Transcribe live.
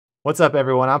What's up,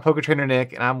 everyone? I'm Poker Trainer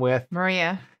Nick, and I'm with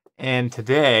Maria. And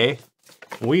today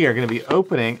we are going to be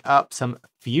opening up some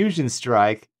Fusion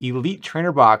Strike Elite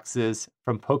Trainer boxes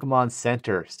from Pokémon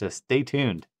Center. So stay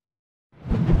tuned.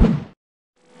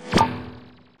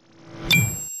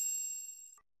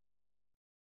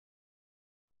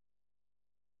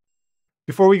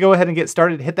 Before we go ahead and get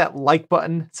started, hit that like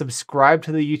button, subscribe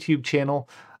to the YouTube channel.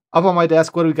 Up on my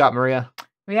desk, what do we got, Maria?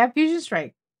 We have Fusion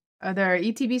Strike. There are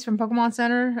ETBs from Pokémon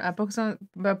Center,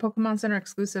 Pokémon Center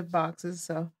exclusive boxes.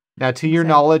 So now, to your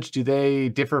knowledge, do they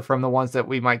differ from the ones that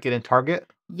we might get in Target?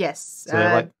 Yes. So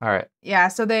they're all right. Yeah,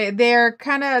 so they're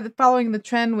kind of following the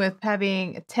trend with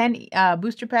having 10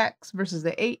 booster packs versus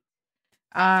the 8.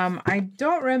 I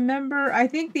don't remember. I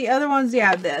think the other ones,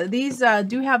 these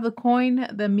do have the coin,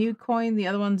 the Mew coin. The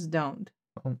other ones don't.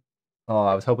 Oh,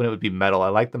 I was hoping it would be metal. I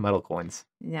like the metal coins.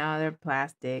 No, they're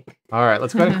plastic. All right,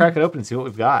 let's go ahead and crack it open and see what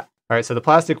we've got. All right, so the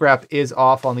plastic wrap is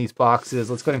off on these boxes.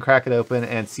 Let's go ahead and crack it open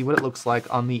and see what it looks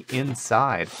like on the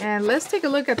inside. And let's take a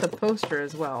look at the poster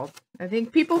as well. I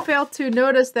think people fail to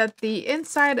notice that the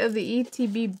inside of the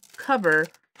ETB cover,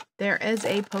 there is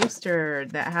a poster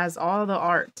that has all the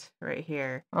art right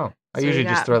here. Oh, I usually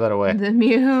just throw that away. The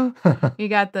Mew, you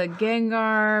got the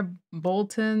Gengar,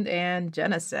 Bolton, and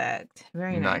Genesect.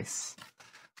 Very nice.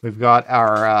 We've got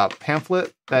our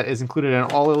pamphlet that is included in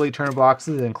all Elite Trainer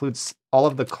boxes. It includes all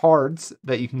of the cards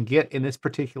that you can get in this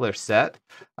particular set,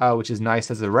 which is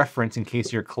nice as a reference in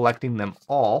case you're collecting them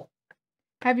all.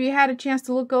 Have you had a chance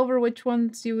to look over which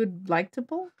ones you would like to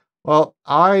pull? Well,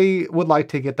 I would like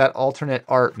to get that alternate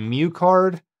art Mew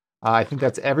card. I think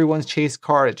that's everyone's chase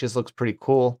card. It just looks pretty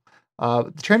cool.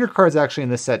 The trainer cards actually in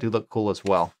this set do look cool as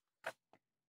well.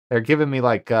 They're giving me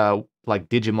like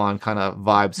Digimon kind of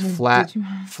vibes,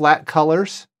 flat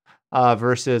colors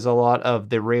versus a lot of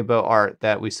the rainbow art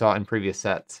that we saw in previous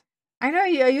sets. I know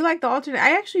you like the alternate.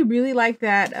 I actually really like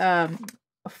that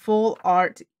full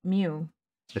art Mew.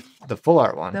 The full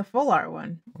art one. The full art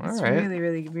one. It's really,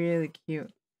 really, really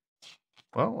cute.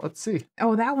 Well, let's see.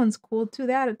 Oh, that one's cool too.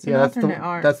 It's an alternate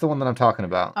art. That's the one that I'm talking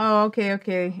about. Oh,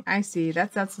 okay. I see.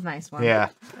 That's a nice one. Yeah.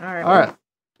 All right. All right.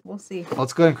 We'll see.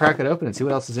 Let's go ahead and crack it open and see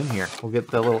what else is in here. We'll get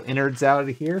the little innards out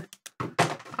of here.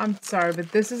 I'm sorry,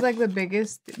 but this is like the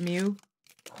biggest Mew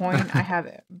coin I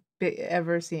have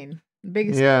ever seen.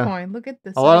 Biggest coin. Look at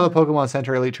this. A lot of the Pokemon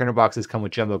Center Elite Trainer boxes come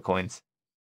with jumbo coins.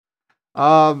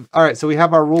 All right, so we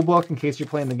have our rule book in case you're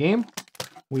playing the game.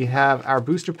 We have our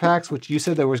booster packs, which you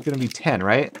said there was going to be 10,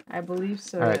 right? I believe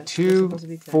so. All right,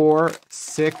 2, 4,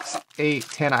 6, 8,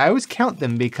 10. I always count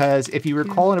them because if you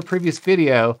recall in a previous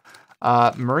video,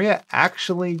 Maria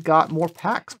actually got more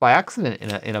packs by accident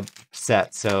in a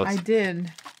set. So I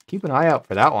did. Keep an eye out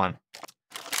for that one.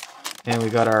 And we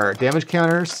got our damage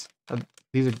counters.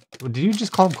 These are. Did you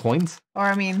just call them coins? Or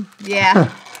I mean, yeah.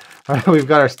 All right, we've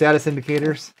got our status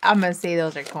indicators. I'm gonna say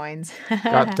those are coins.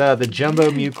 Got the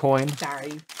jumbo Mew coin.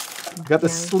 Sorry. Got the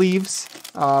sleeves,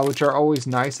 which are always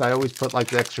nice. I always put like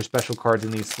the extra special cards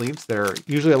in these sleeves. They're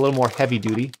usually a little more heavy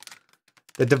duty.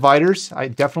 The dividers, I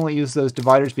definitely use those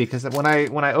dividers because when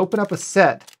I open up a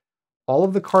set, all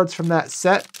of the cards from that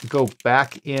set go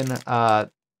back in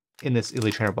this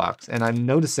Elite Trainer box. And I'm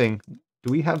noticing,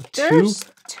 do we have two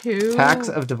packs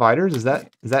of dividers? Is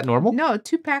that normal? No,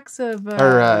 2 packs of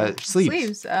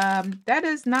sleeves. That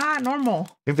is not normal.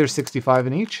 I think there's 65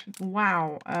 in each.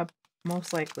 Wow.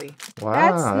 Most likely. Wow,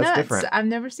 that's nuts. Different. I've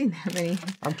never seen that many.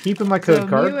 I'm keeping my code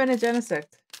card. Mew and a Genesect.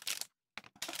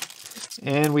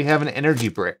 And we have an energy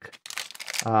brick.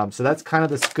 So that's kind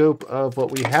of the scope of what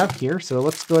we have here. So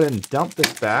let's go ahead and dump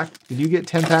this back. Did you get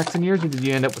 10 packs in yours, or did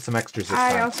you end up with some extras this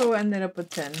time? I also ended up with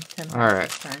 10 packs. All right.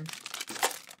 This time.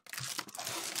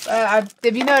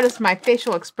 If you notice my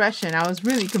facial expression, I was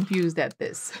really confused at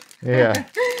this. Yeah.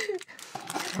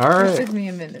 All right. It took me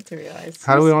a minute to realize.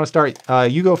 How do we want to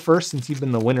start? You go first since you've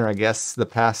been the winner, I guess, the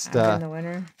past. I've been the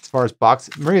winner. As far as box,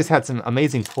 Maria's had some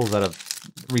amazing pulls out of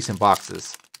recent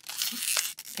boxes.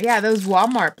 Yeah, those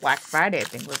Walmart Black Friday, I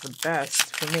think, was the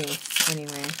best for me.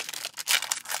 Anyway.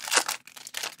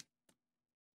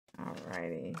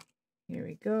 Alrighty. Here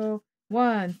we go.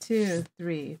 1, 2,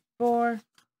 3, 4.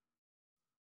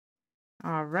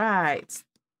 All right.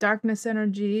 Darkness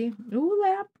Energy. Ooh,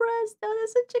 Lapras. Oh,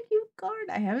 that's such a cute card.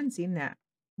 I haven't seen that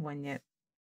one yet.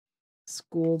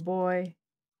 Schoolboy.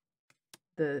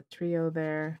 The trio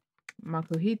there.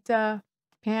 Makuhita.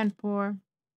 Panpour.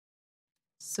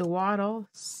 Sewaddle.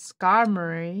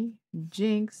 Skarmory.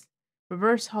 Jinx.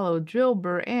 Reverse Hollow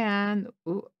Drillbur. And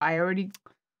I already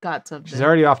got something. She's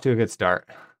already off to a good start.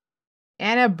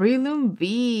 And a Breloom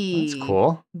V. That's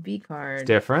cool. V card. It's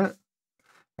different.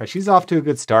 right, she's off to a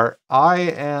good start. I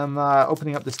am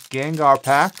opening up this Gengar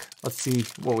pack. Let's see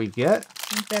what we get.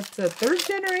 I think that's a 3rd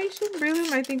generation.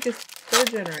 Breloom, I think, is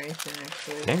 3rd generation,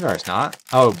 actually. Gengar's not.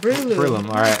 Oh, Breloom.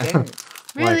 All right.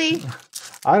 Really?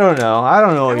 I don't know. I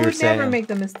don't know what you're saying. I would never make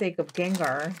the mistake of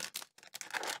Gengar.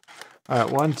 All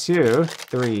right, 1, 2,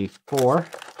 3, 4.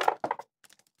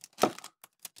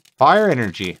 Fire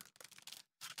Energy.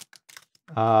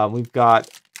 We've got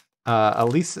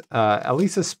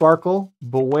Elisa Sparkle,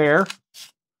 Beware,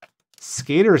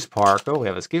 Skaters Park. Oh, we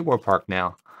have a skateboard park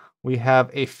now. We have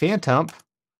a Phantom.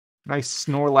 Nice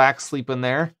Snorlax sleeping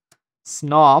there.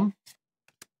 Snom.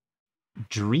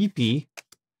 Dreepy.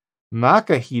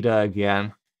 Makahita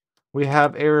again. We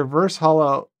have a Reverse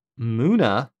Hollow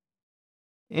Muna.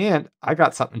 And I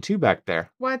got something too back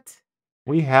there. What?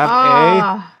 We have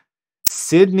a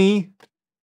Sydney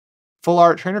Full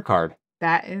Art Trainer card.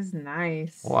 That is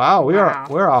nice. Wow,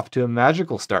 we're off to a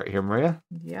magical start here, Maria.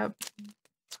 Yep.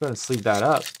 Let's go ahead and sleeve that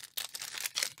up.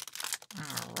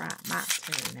 All right, my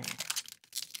turn now.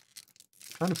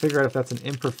 Trying to figure out if that's an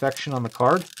imperfection on the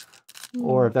card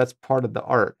or if that's part of the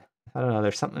art. I don't know.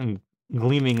 There's something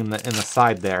gleaming in the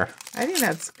side there. I think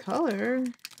that's color.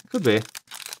 Could be.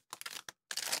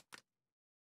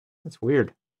 That's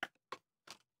weird.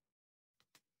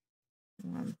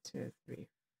 1, 2, 3,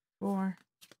 4.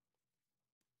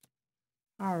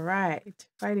 All right,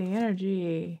 Fighting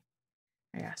Energy.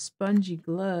 I got Spongy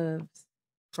Gloves,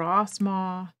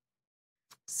 Frostmaw,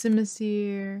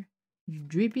 Simisear,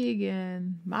 Dreepy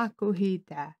again,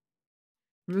 Makuhita,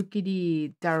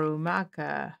 Rukidi,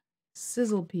 Darumaka,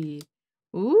 Sizzlepede.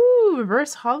 Ooh,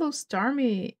 Reverse Hollow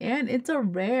Starmie, and it's a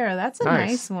rare. That's a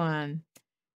nice one.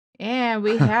 And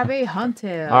we have a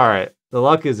Huntail. All right, the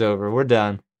luck is over. We're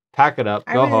done. Pack it up.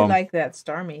 Go home. I really like that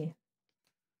Starmie.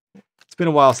 It's been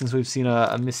a while since we've seen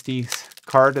a Misty's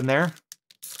card in there.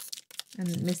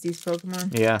 And Misty's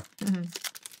Pokemon? Yeah.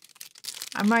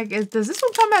 I'm like, does this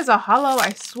one come as a holo?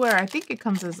 I swear, I think it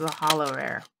comes as a holo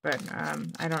rare, but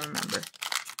I don't remember.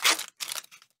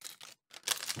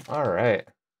 All right.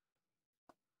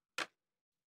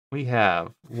 We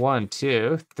have 1,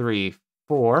 2, 3,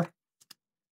 4.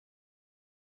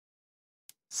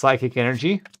 Psychic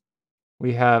Energy.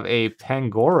 We have a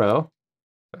Pangoro.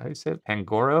 How do you say it?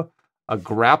 Pangoro? A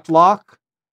Graplock.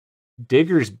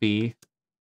 Diggersby.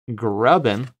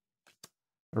 Grubbin.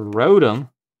 Rotom.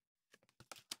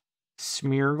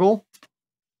 Smeargle.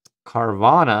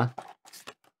 Carvana.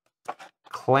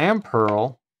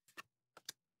 Clamperl.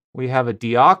 We have a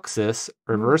Deoxys.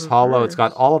 Reverse Hollow. It's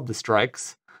got all of the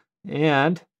strikes.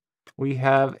 And we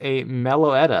have a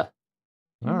Meloetta.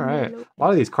 All right. A lot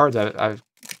of these cards I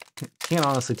can't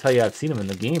honestly tell you I've seen them in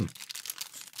the game.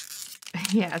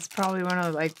 Yeah, it's probably one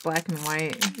of like black and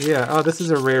white. Yeah. Oh, this is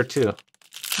a rare too.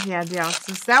 Yeah,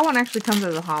 Deoxys. That one actually comes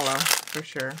as a holo for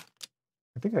sure.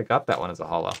 I think I got that one as a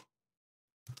holo.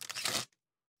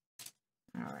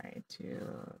 All right, 2,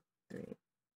 3,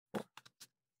 4.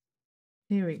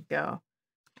 Here we go.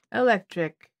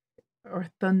 Electric or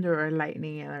thunder or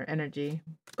lightning or energy.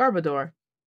 Garbodor.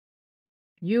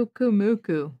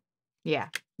 Yukumuku. Yeah,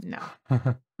 no.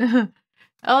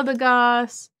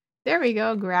 Eldegoss. There we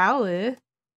go. Growlithe.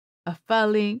 A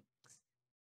Phalanx.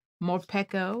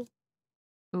 Morpeko.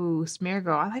 Ooh,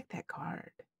 Smeargle. I like that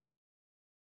card.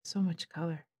 So much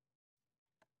color.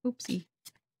 Oopsie.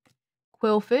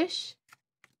 Quillfish.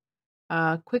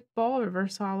 Quick Ball,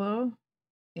 Reverse Hollow.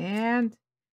 And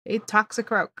a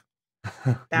Toxicroak.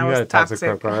 That was got a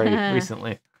Toxicroak already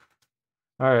recently.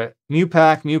 All right. Mew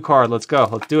pack, Mew card. Let's go.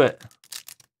 Let's do it.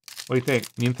 What do you think?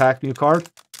 Mew pack, Mew card?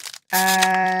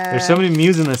 There's so many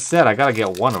Mews in this set. I got to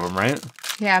get one of them, right?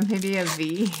 Yeah, maybe a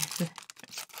V. I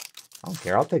don't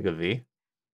care. I'll take a V.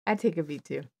 I'd take a V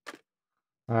too.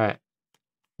 All right.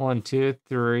 1, 2,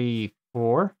 3,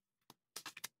 4.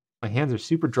 My hands are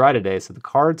super dry today, so the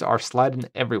cards are sliding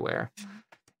everywhere.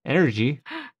 Energy.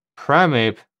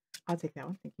 Primeape. I'll take that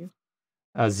one. Thank you.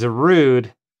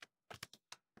 Zarude.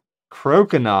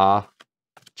 Croconaw.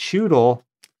 Choodle.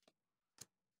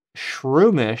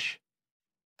 Shroomish.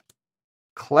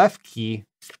 Klefki.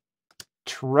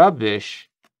 Trubbish.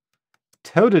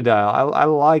 Totodile. I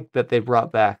like that they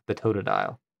brought back the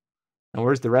Totodile. And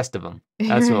where's the rest of them?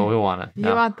 That's what we want to know.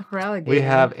 You want the Feraligatr. We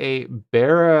have a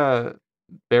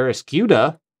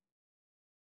Barraskewda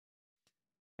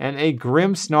and a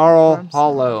Grimmsnarl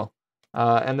Hollow.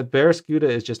 And the Barraskewda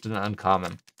is just an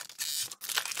uncommon.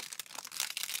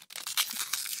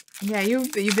 Yeah,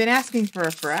 you've been asking for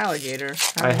a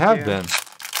Feraligatr. I have been.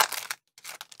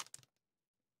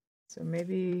 So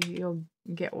maybe you'll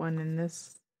get one in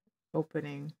this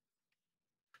opening.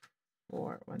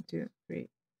 4, 1, 2, 3,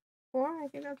 4. I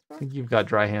think that's 4. I think you've got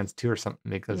dry hands too or something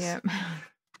because Yep.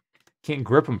 can't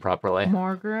grip them properly.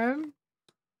 Morgrim.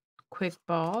 Quick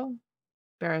Ball.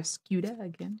 Barraskewda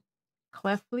again.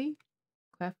 Clefly.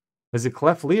 Is it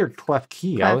Clefly or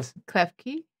Klefki?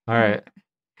 Klefki. All right.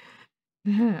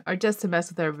 Or just to mess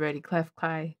with everybody.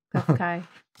 Klefkai.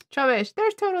 Trubbish.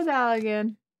 There's Totodile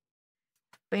again.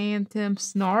 Phantom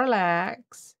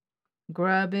Snorlax.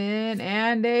 Grubbin.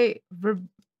 And a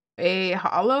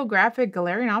holographic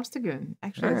Galarian Obstagoon.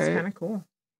 Actually, that's kind of cool.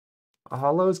 A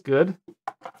holo is good.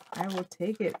 I will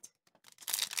take it.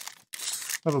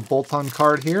 I have a bolt-on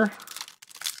card here.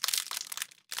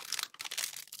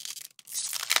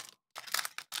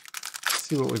 Let's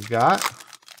see what we've got.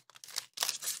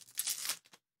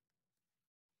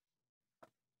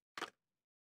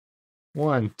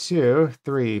 One, two,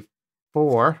 three,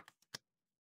 4.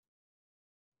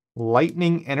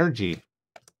 Lightning Energy.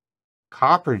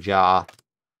 Copperjaw.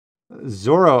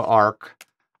 Zoroark.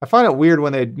 I find it weird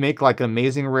when they make like an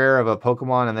amazing rare of a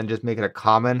Pokemon and then just make it a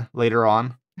common later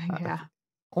on. Yeah.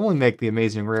 Only make the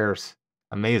amazing rares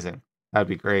amazing. That'd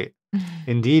be great.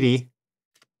 Indeedee.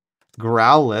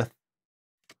 Growlithe.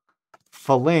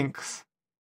 Phalanx.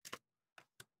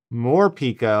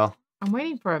 Morpeko. I'm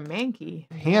waiting for a Mankey.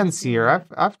 Panseer.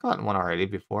 I've gotten one already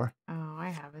before. Oh, I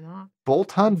haven't. Huh?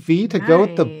 Bolt Hunt V to go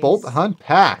with the Bolt Hunt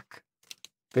pack.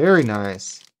 Very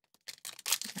nice.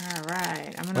 All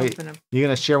right. I'm going to open them. You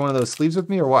going to share one of those sleeves with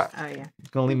me or what? Oh, yeah.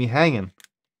 You're going to leave me hanging.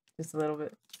 Just a little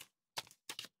bit.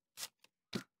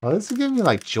 Well, this is giving me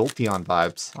like Jolteon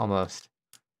vibes, almost.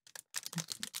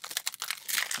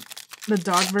 The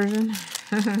dog version.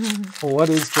 Well, what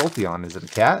is Jolteon? Is it a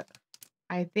cat?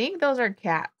 I think those are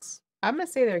cats. I'm going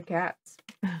to say they're cats.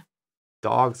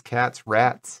 Dogs, cats,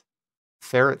 rats,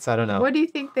 ferrets, I don't know. What do you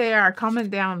think they are? Comment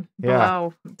down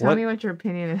below. Tell me what your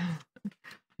opinion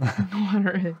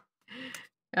is.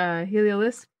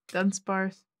 Heliolisk,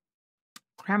 Dunsparce,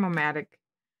 Cramomatic,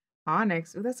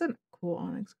 Onyx. Oh, that's a cool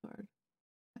Onyx card.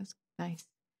 That's nice.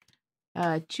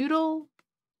 Choodle,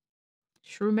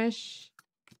 Shroomish.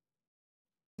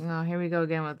 Oh, here we go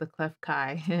again with the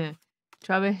Klefkai.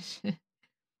 Trubbish.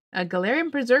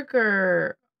 Galarian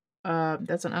Berserker.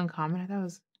 That's an uncommon. I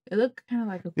thought it looked kind of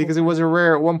like a cool because it was a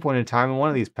rare at one point in time in one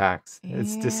of these packs.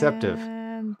 It's deceptive.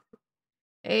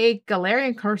 A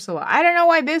Galarian Corsola. I don't know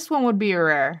why this one would be a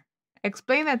rare.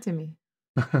 Explain that to me.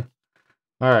 All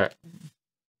right.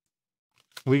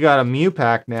 We got a Mew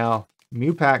pack now.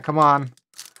 Mew pack, come on.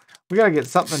 We got to get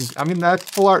something. I mean, that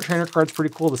full art trainer card's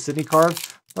pretty cool, the Sydney card.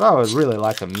 But I would really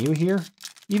like a Mew here,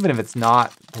 even if it's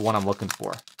not the one I'm looking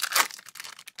for.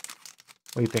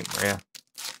 What do you think, Maria?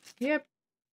 Yep.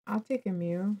 I'll take a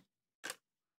Mew.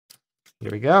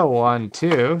 Here we go. 1,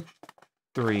 2,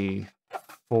 3,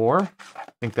 4.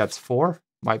 I think that's 4.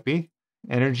 Might be.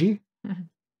 Energy.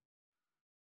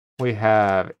 We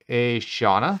have a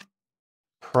Shauna.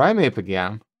 Primeape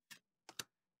again.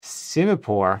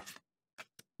 Simipour.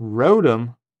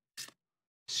 Rotom.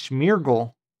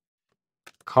 Smeargle.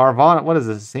 Carvana. What is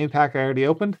this? The same pack I already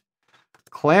opened?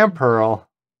 Clamperl.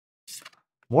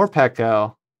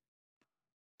 Morpeko.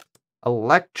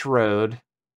 Electrode.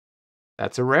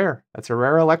 That's a rare. That's a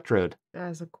rare Electrode. That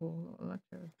is a cool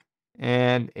Electrode.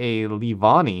 And a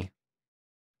Leavanny.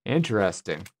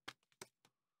 Interesting.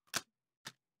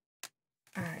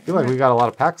 All right, I feel like we got a lot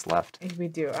of packs left. We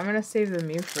do. I'm going to save the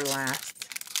Mew for last.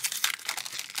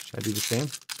 Should I do the same?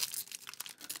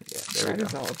 Yeah, there we go. That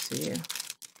is all up to you.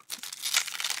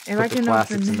 If I can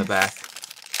classics in the back.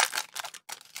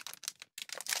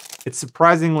 It's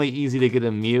surprisingly easy to get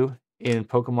a Mew in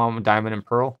Pokemon Diamond and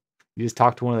Pearl. You just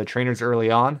talk to one of the trainers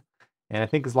early on, and I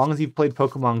think as long as you've played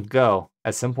Pokemon Go,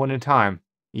 at some point in time,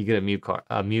 you get a Mew for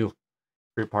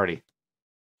your party.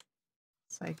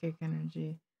 Psychic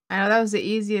Energy. I know that was the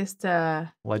easiest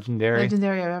Legendary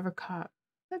I've ever caught.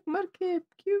 Like Mudkip,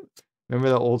 cute. Remember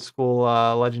the old school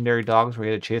legendary dogs where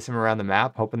you had to chase them around the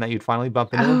map, hoping that you'd finally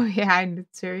bump into them? Oh yeah,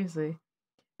 seriously.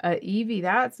 Eevee,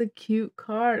 that's a cute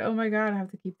card. Oh my god, I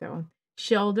have to keep that one.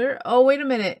 Shelter. Oh, wait a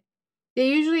minute. They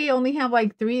usually only have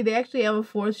like 3. They actually have a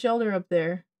 4th Shelter up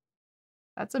there.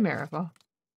 That's a miracle.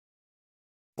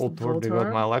 Voltorb to go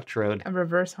with my Electrode. A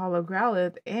reverse holo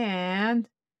Growlithe and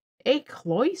a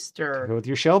Cloyster. To go with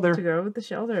your Shelter. To go with the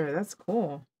Shelter. That's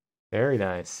cool. Very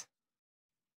nice.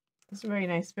 That's very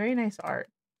nice. Very nice art.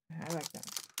 I like that.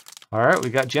 All right, we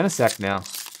got Genesect now.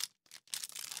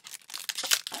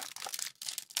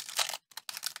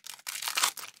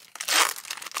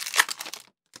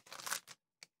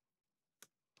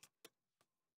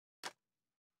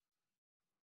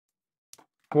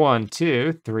 One,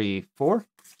 2, 3, 4.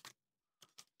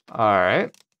 All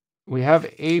right. We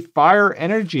have a Fire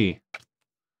Energy.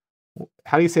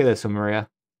 How do you say this, Maria?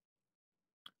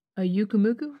 A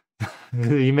Yukumuku?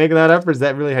 Are you making that up, or is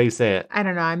that really how you say it? I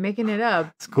don't know. I'm making it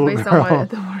up School based girl. on what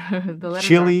the letters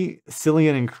Chili,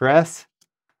 Cillian and Cress,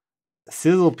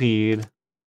 Sizzlepede,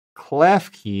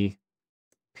 Klefki,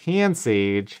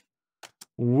 Pansage,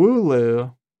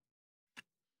 Wooloo,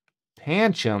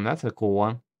 Pancham, that's a cool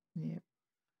one. Yep.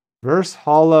 Verse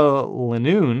Hollow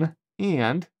Linoon,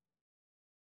 and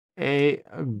a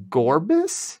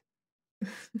Gorbis?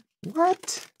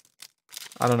 What?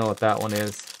 I don't know what that one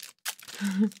is.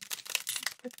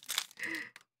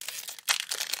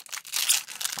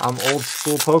 I'm old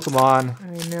school Pokemon.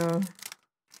 I know.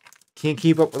 Can't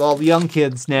keep up with all the young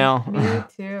kids now. Me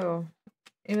too.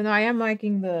 Even though I am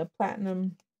liking the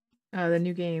Platinum, the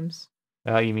new games.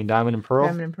 You mean Diamond and Pearl?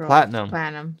 Diamond and Pearl. Platinum.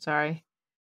 Platinum, sorry.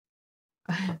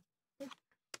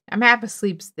 I'm half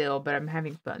asleep still, but I'm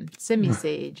having fun.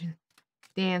 Semi-Sage,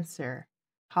 Dancer,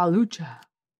 Halucha,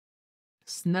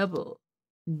 Snubble,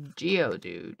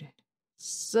 Geodude,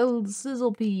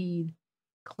 Sizzlepede,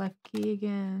 Klefki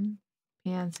again,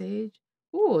 Pansage,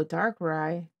 ooh,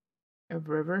 Darkrai, a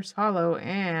Reverse Hollow,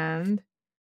 and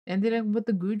ended up with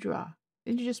the Goodra.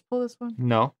 Didn't you just pull this one?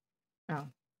 No. Oh.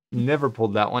 Never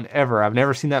pulled that one, ever. I've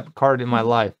never seen that card in my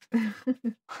life.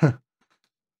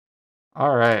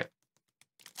 All right.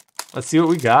 Let's see what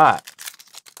we got.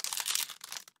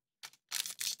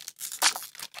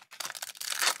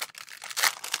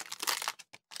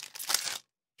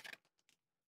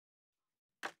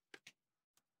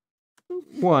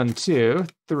 One, two,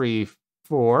 three,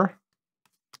 four.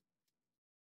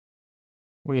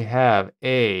 We have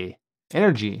a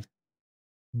energy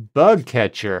bug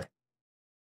catcher,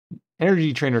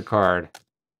 energy trainer card,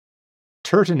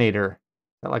 Turtonator. Is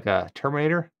that like a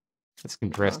Terminator? That's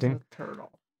interesting.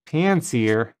 Turtle.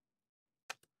 Panseer,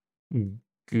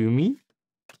 Goomy,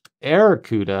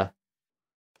 Aracuda,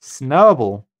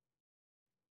 Snubble,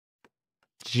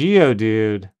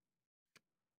 Geodude,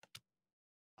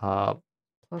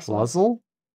 Puzzle,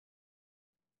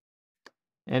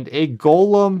 and a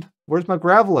Golem. Where's my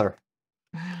Graveler?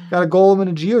 Got a Golem and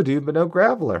a Geodude, but no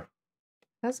Graveler.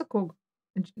 That's a cool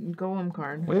Golem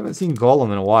card. We haven't seen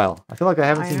Golem in a while. I feel like I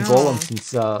haven't seen Golem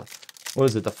since, what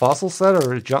is it, the Fossil set?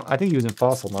 Or I think he was in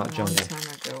Fossil, not Jungle. A long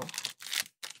time ago.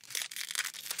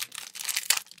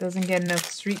 Doesn't get enough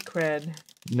street cred.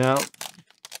 No.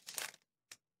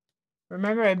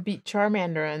 Remember, I beat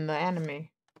Charmander in the anime. In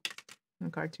the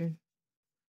cartoon.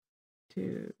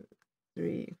 2,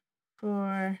 3,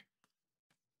 4.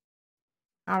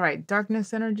 Alright,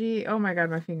 Darkness Energy. Oh my god,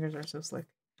 my fingers are so slick.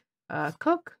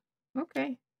 Cook.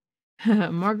 Okay.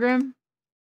 Morgrim.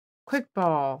 Quick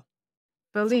Ball.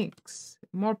 Phalanx.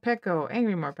 Morpeko.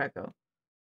 Angry Morpeko.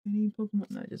 Any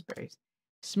Pokemon? No, just berries.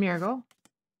 Smeargle.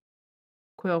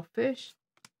 Quillfish.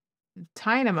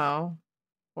 Tynamo.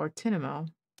 Or Tinamo.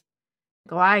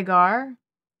 Gligar.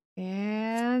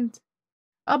 And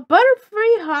a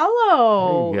Butterfree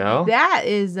Hollow. There you go. That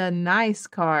is a nice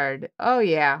card. Oh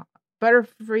yeah.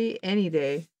 Butterfree any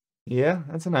day. Yeah,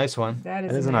 that's a nice one. That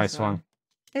is a nice one.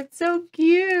 It's so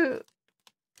cute.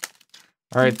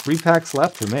 All right, 3 packs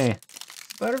left for me.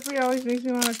 Butterfree always makes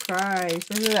me want to cry,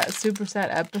 especially that super sad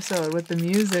episode with the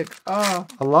music. Oh,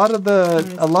 A lot of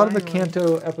the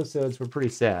Kanto episodes were pretty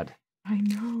sad. I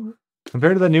know.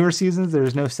 Compared to the newer seasons,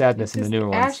 there's no sadness in the newer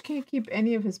ones. Ash can't keep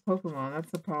any of his Pokemon.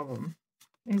 That's the problem.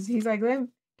 He's like,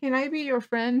 can I be your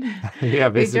friend? Yeah,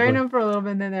 They basically. join him for a little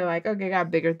bit, and then they're like, okay,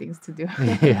 got bigger things to do.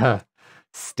 Yeah.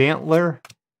 Stantler.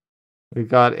 We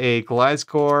got a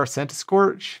Gliscor,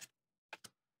 Centiscorch,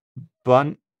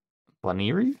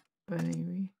 Bunnery,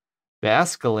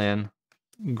 Basculin,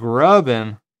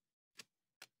 Grubbin,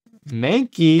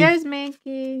 Mankey. There's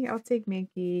Mankey. I'll take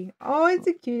Mankey. Oh, it's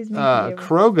the cutest Mankey ever.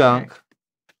 Krogunk,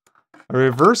 a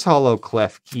Reverse Hollow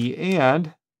Klefki,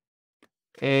 and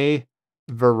a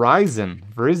Verizon.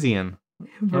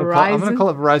 I'm going to call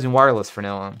it Verizon Wireless for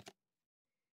now on.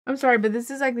 I'm sorry, but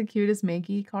this is like the cutest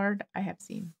Mankey card I have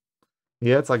seen.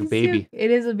 Yeah, it's like a baby.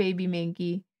 It is a baby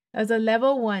Mankey. That's a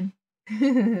level 1.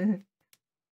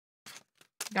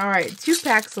 All right, 2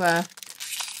 packs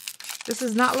left. This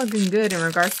is not looking good in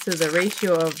regards to the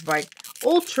ratio of like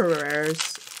ultra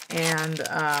rares and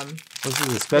This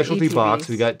is a specialty ETBs. box.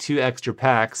 We got 2 extra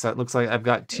packs. So it looks like I've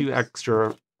got 2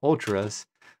 extra ultras.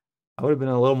 I would have been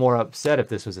a little more upset if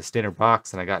this was a standard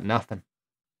box and I got nothing.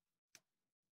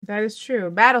 That is true.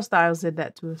 Battle Styles did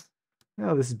that to us.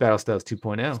 Oh, this is Battle Styles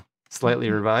 2.0. Slightly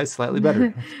revised, slightly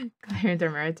better. Clarence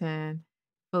Meritan.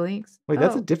 Phalanx. Wait,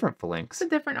 that's a different Phalanx. It's a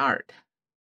different art.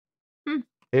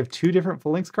 They have 2 different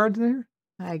Phalanx cards in here?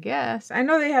 I guess. I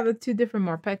know they have the 2 different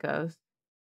Morpekos.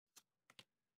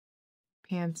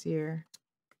 Panseer.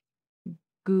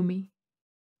 Gumi.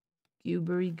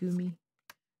 Gumi.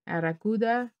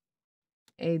 Aracuda.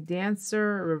 A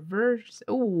dancer reverse.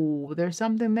 Oh, there's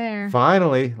something there.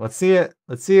 Finally. Let's see it.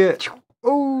 Let's see it.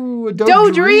 Oh, a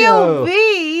Dodrio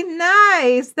V.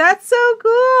 Nice. That's so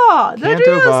cool.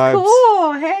 Dodrio's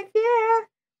cool. Heck yeah.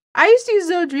 I used to use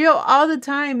Dodrio all the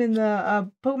time in the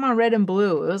Pokemon Red and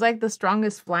Blue. It was like the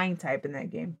strongest flying type in that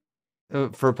game.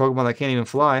 For a Pokemon that can't even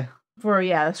fly.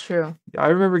 Yeah, that's true. I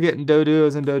remember getting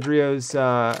Doduos and Dodrios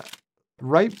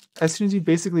right as soon as you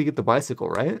basically get the bicycle,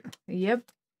 right? Yep.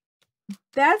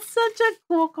 That's such a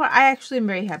cool card. I actually am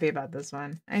very happy about this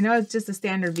one. I know it's just a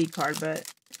standard V card,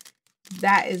 but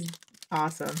that is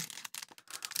awesome.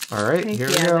 All right, here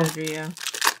we go. Dodrio.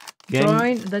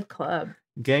 Join the club.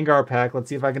 Gengar pack. Let's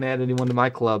see if I can add anyone to my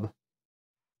club.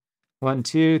 1,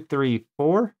 2, 3,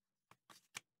 4.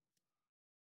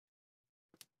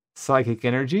 Psychic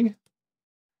Energy.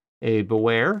 A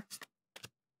Beware.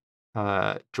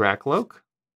 Dracloak.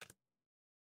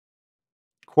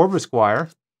 Corvisquire.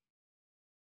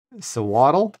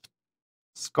 Sawaddle.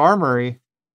 Skarmory.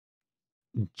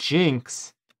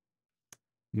 Jinx.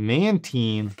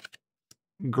 Mantine.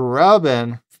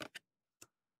 Grubbin.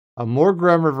 A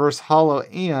Morgrem Reverse Hollow,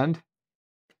 and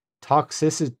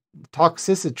Toxicity.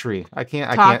 I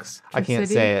can't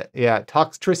say it. Yeah,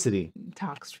 Toxtricity.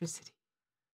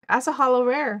 That's a hollow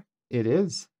rare. It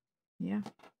is. Yeah.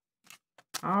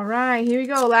 All right, here we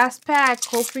go. Last pack.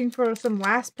 Hoping for some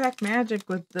last pack magic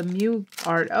with the Mew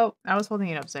art. Oh, I was holding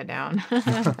it upside down.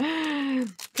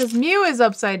 Because Mew is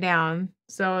upside down.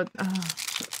 So,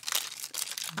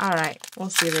 all right. We'll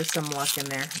see if there's some luck in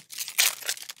there.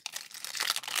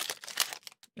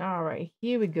 All right,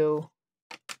 here we go.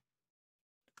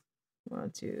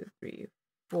 1, 2, 3,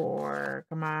 4.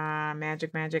 Come on,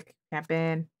 magic.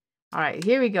 Happen. All right,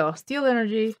 here we go. Steel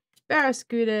Energy,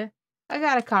 Barraskewda. I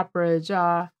got a Copper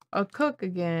Jaw, a Cook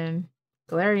again,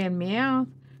 Galarian Meowth,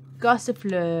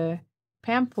 Gossifleur,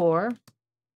 Pampor,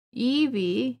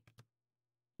 Eevee,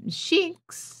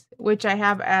 Sheeks, which I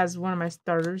have as one of my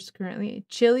starters currently,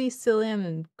 Chili, Cillian,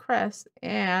 and Crest,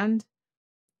 and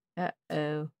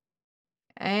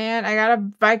and I got a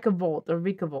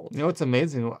Vikavolt. You know what's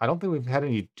amazing? I don't think we've had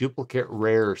any duplicate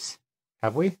rares.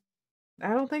 Have we?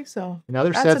 I don't think so. In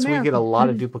other sets, we get a lot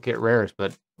of duplicate rares,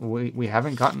 but we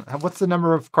haven't gotten... What's the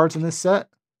number of cards in this set?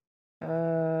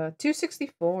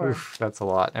 264. Oof, that's a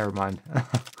lot. Never mind.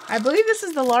 I believe this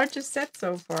is the largest set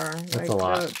so far. That's a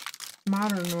lot. The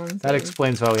modern ones. That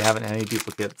explains why we haven't had any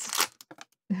duplicates.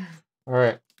 All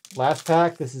right. Last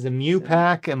pack. This is a Mew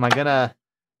pack. Am I gonna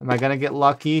get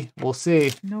lucky? We'll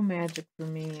see. No magic for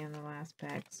me in the last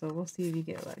pack, so we'll see if you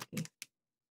get lucky.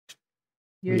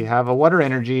 We have a Water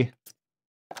Energy.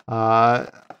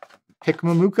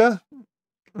 Pikmamuka.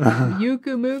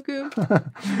 Yukumuku.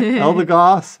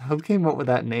 Eldegoss. Who came up with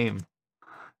that name?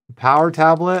 Power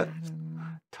Tablet.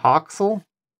 Toxel.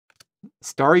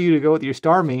 Staryu to go with your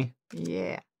Starmie.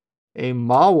 Yeah. A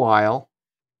Mawile.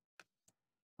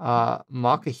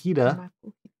 Makahita.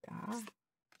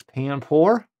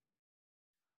 Panpour.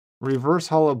 Reverse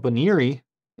Hollow Baniri,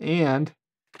 and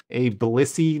a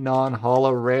Blissey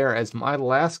non-hollow rare as my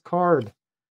last card.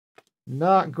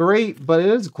 Not great, but it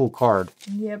is a cool card.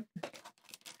 Yep.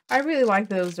 I really like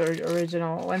those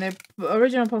original. When the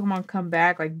original Pokemon come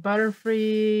back, like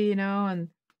Butterfree, you know, and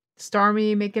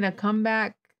Starmie making a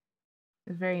comeback.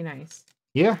 It's very nice.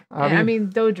 Yeah. I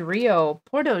mean, Dodrio.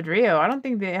 Poor Dodrio. I don't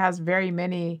think that it has very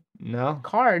many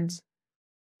cards.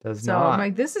 Does not. I'm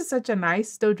like, this is such a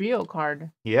nice Dodrio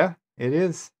card. Yeah, it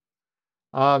is.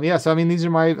 Yeah, so I mean, these are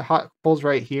my hot pulls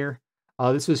right here.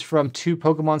 This was from 2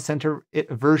 Pokemon Center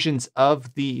versions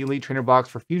of the Elite Trainer box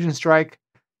for Fusion Strike.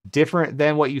 Different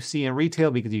than what you see in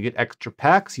retail because you get extra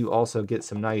packs. You also get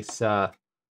some nice, it's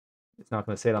not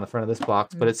going to say it on the front of this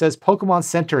box, but it says Pokemon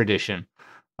Center Edition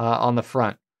on the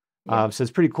front. Yeah. So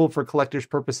it's pretty cool for collector's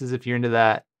purposes if you're into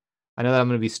that. I know that I'm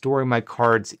going to be storing my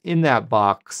cards in that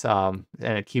box, and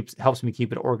it helps me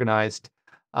keep it organized.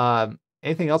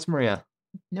 Anything else, Maria?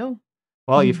 No.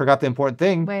 Well, you forgot the important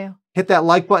thing. Well, hit that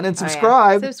like button and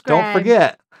subscribe. Subscribe. Don't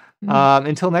forget.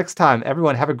 Until next time,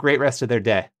 everyone have a great rest of their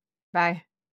day. Bye.